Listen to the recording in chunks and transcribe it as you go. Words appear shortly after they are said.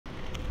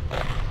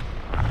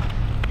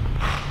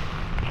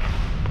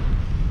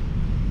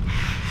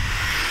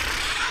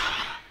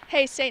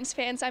Hey Saints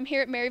fans, I'm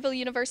here at Maryville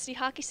University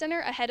Hockey Center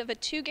ahead of a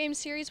 2-game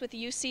series with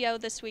UCO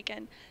this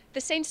weekend.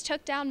 The Saints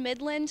took down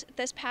Midland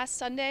this past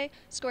Sunday,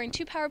 scoring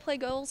 2 power play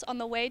goals on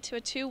the way to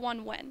a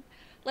 2-1 win.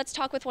 Let's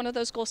talk with one of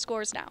those goal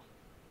scorers now.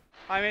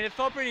 I mean, it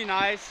felt pretty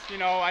nice.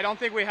 I don't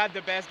think we had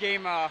the best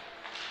game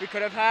we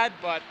could have had,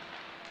 but,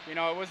 it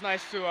was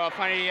nice to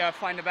finally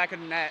find the back of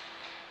the net.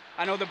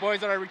 I know the boys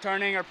that are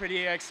returning are pretty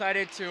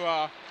excited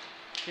to,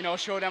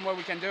 show them what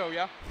we can do,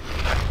 yeah?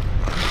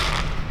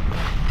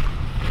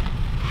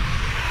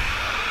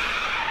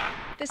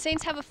 The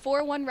Saints have a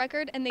 4-1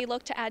 record and they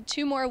look to add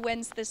 2 more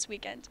wins this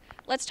weekend.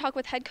 Let's talk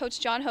with head coach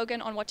John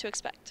Hogan on what to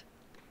expect.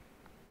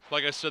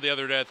 Like I said the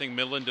other day, I think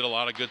Midland did a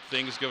lot of good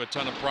things, give a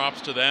ton of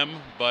props to them,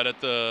 but at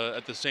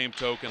the same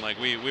token,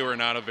 we were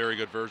not a very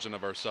good version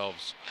of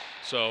ourselves.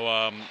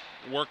 So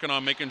working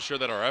on making sure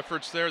that our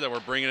effort's there, that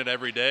we're bringing it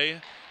every day.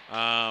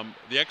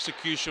 The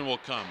execution will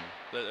come.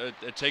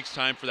 It takes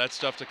time for that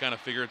stuff to kind of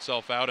figure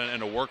itself out and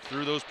to work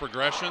through those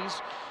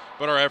progressions,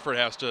 but our effort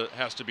has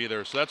to be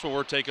there. So that's what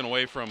we're taking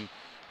away from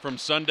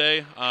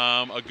Sunday.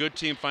 A good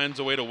team finds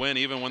a way to win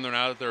even when they're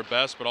not at their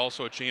best, but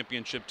also a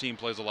championship team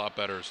plays a lot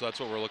better. So that's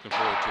what we're looking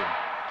forward to.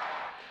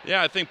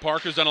 Yeah, I think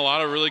Parker's done a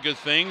lot of really good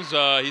things.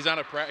 He's not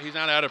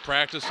out of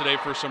practice today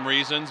for some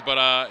reasons,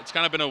 but it's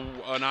kind of been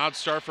an odd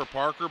start for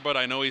Parker, but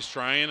I know he's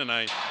trying, and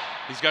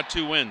he's got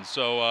 2 wins.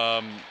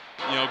 So,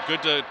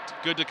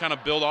 good to kind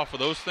of build off of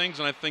those things,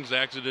 and I think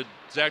Zach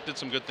did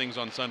some good things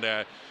on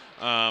Sunday.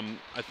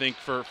 I think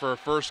for a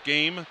first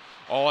game,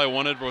 all I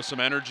wanted was some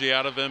energy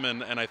out of him,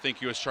 and I think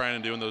he was trying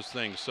and doing those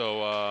things.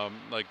 So,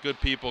 good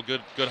people,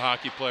 good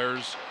hockey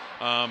players,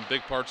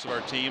 big parts of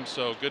our team,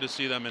 so good to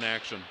see them in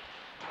action.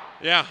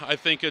 Yeah, I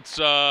think it's,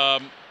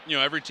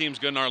 every team's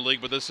good in our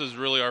league, but this is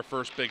really our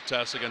first big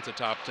test against a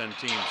top 10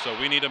 team. So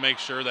we need to make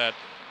sure that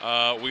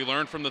we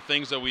learn from the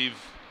things that we've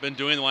been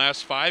doing the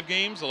last 5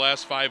 games, the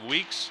last 5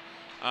 weeks.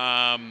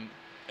 And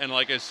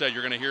like I said,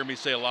 you're going to hear me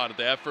say a lot of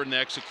the effort and the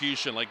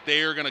execution,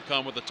 they are going to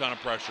come with a ton of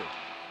pressure.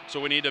 So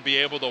we need to be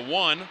able to,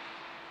 1,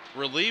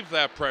 relieve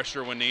that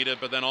pressure when needed,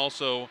 but then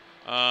also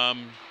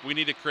we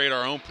need to create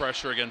our own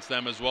pressure against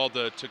them as well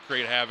to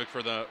create havoc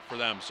for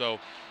them. So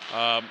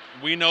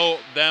we know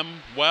them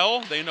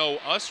well. They know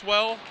us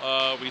well.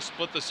 We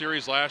split the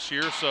series last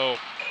year, so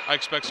I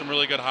expect some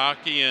really good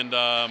hockey. And,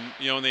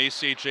 in the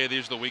ACHA,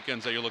 these are the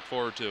weekends that you look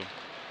forward to.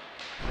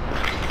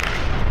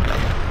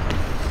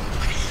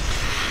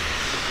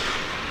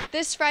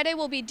 This Friday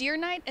will be Deer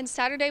Night and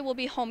Saturday will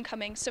be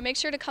Homecoming, so make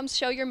sure to come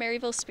show your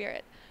Maryville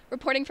spirit.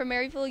 Reporting from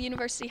Maryville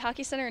University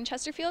Hockey Center in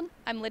Chesterfield,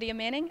 I'm Lydia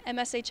Manning,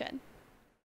 MSHN.